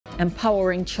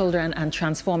Empowering children and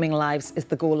transforming lives is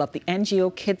the goal of the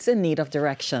NGO Kids in Need of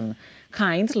Direction.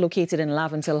 KIND, located in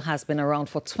Laventille, has been around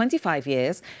for 25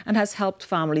 years and has helped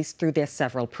families through their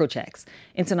several projects.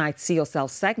 In tonight's See Yourself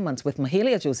segment with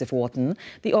Mahalia Joseph-Wharton,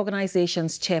 the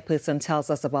organization's chairperson tells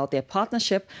us about their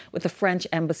partnership with the French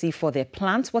Embassy for their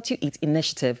Plant What You Eat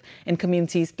initiative in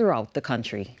communities throughout the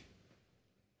country.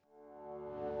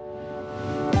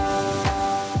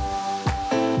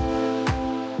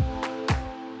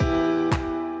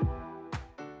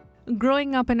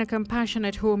 Growing up in a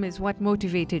compassionate home is what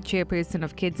motivated Chairperson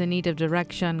of Kids in Need of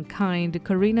Direction, KIND,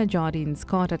 Karina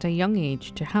Jardine-Scott, at a young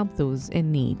age to help those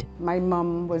in need. My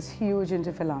mum was huge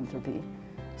into philanthropy,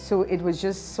 so it was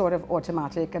just sort of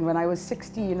automatic. And when I was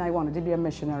 16, I wanted to be a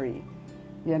missionary.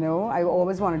 You know, I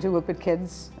always wanted to work with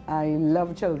kids. I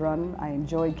love children. I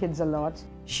enjoy kids a lot.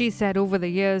 She said over the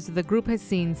years, the group has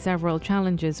seen several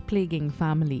challenges plaguing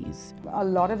families. A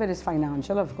lot of it is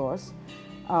financial, of course.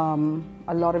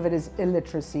 A lot of it is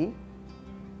illiteracy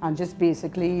and just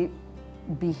basically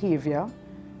behavior,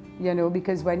 you know,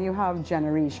 because when you have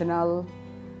generational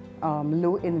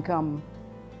low income,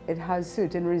 it has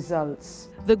certain results.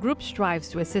 The group strives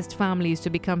to assist families to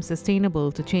become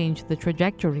sustainable to change the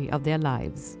trajectory of their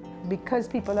lives. Because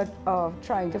people are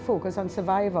trying to focus on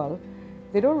survival,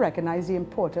 they don't recognize the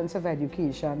importance of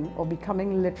education or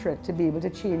becoming literate to be able to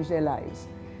change their lives.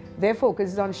 Their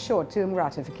focus is on short-term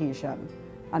gratification,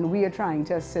 and we are trying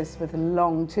to assist with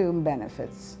long-term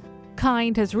benefits.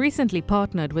 KIND has recently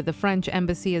partnered with the French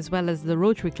Embassy as well as the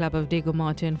Rotary Club of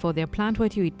Diego-Martin for their Plant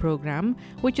What You Eat program,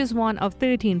 which is one of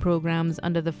 13 programs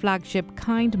under the flagship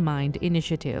KIND Mind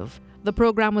initiative. The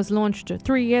program was launched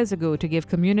 3 years ago to give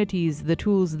communities the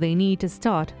tools they need to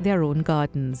start their own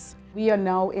gardens. We are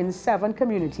now in 7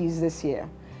 communities this year.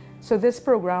 So this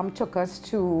program took us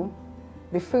to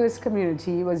the first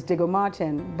community was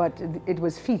Diego-Martin, but it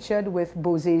was featured with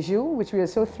Beauséjour, which we are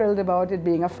so thrilled about, it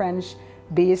being a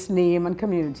French-based name and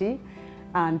community,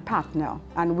 and Patna.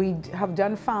 And we have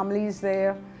done families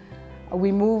there.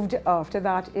 We moved after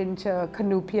that into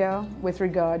Canupia with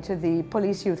regard to the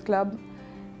Police Youth Club,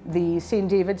 the St.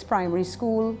 David's Primary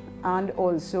School, and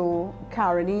also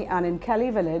Caroni and in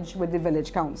Kelly Village with the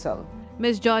Village Council.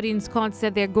 Ms. Jardine-Scott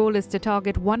said their goal is to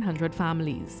target 100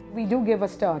 families. We do give a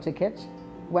starter kit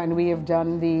when we have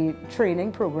done the training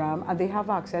program, and they have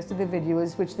access to the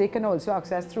videos, which they can also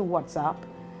access through WhatsApp.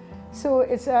 So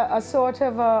it's a sort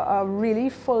of a really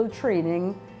full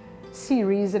training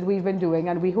series that we've been doing,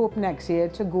 and we hope next year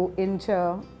to go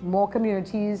into more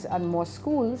communities and more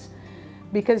schools,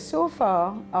 because so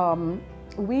far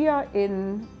we are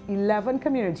in 11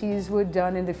 communities were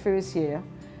done in the first year.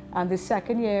 And the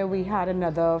second year we had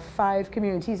another 5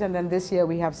 communities, and then this year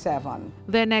we have 7.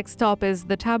 Their next stop is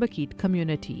the Tabaquite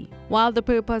community. While the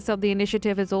purpose of the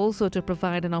initiative is also to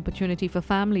provide an opportunity for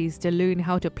families to learn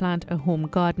how to plant a home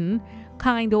garden,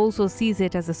 KIND also sees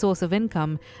it as a source of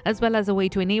income, as well as a way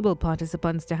to enable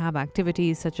participants to have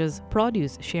activities such as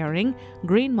produce sharing,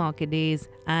 grain market days,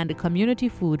 and community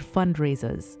food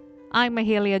fundraisers. I'm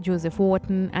Mahalia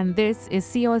Joseph-Wharton, and this is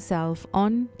See Yourself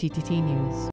on TTT News.